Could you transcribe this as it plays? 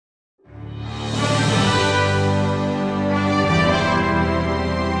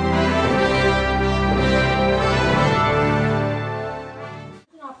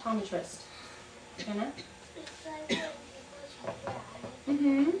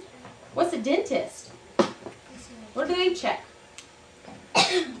What's a dentist? What do they check?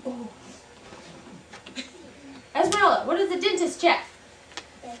 Esmeralda, what does a dentist check?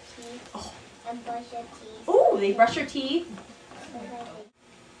 The teeth. Oh. And brush your teeth. Ooh, they brush your teeth.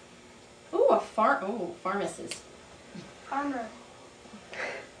 Ooh, pharmacist. Farmer.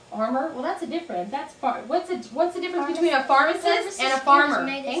 Farmer? Well, that's a different. What's the difference between a pharmacist and a farmer?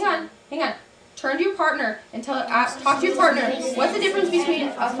 Hang on. Turn to your partner and talk to your partner. What's the difference between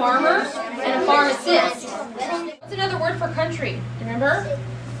a farmer and a pharmacist? What's another word for country? Remember?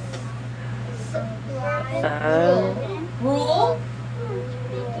 Rule.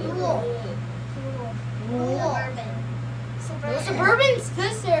 Suburban's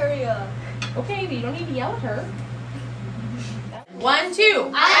this area. Okay, but you don't need to yell at her. 1,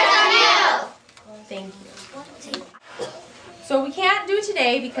 2. I Thank you. So we can't do it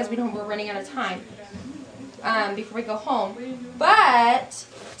today because we're running out of time before we go home. But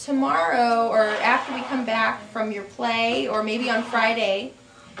tomorrow, or after we come back from your play, or maybe on Friday,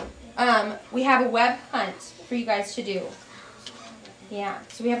 we have a web hunt for you guys to do. Yeah,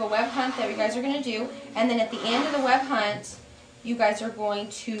 so we have a web hunt that you guys are going to do, and then at the end of the web hunt, you guys are going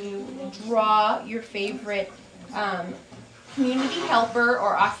to draw your favorite community helper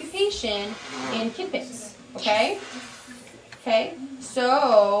or occupation in KidPix, okay? Okay,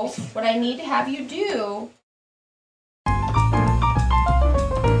 so what I need to have you do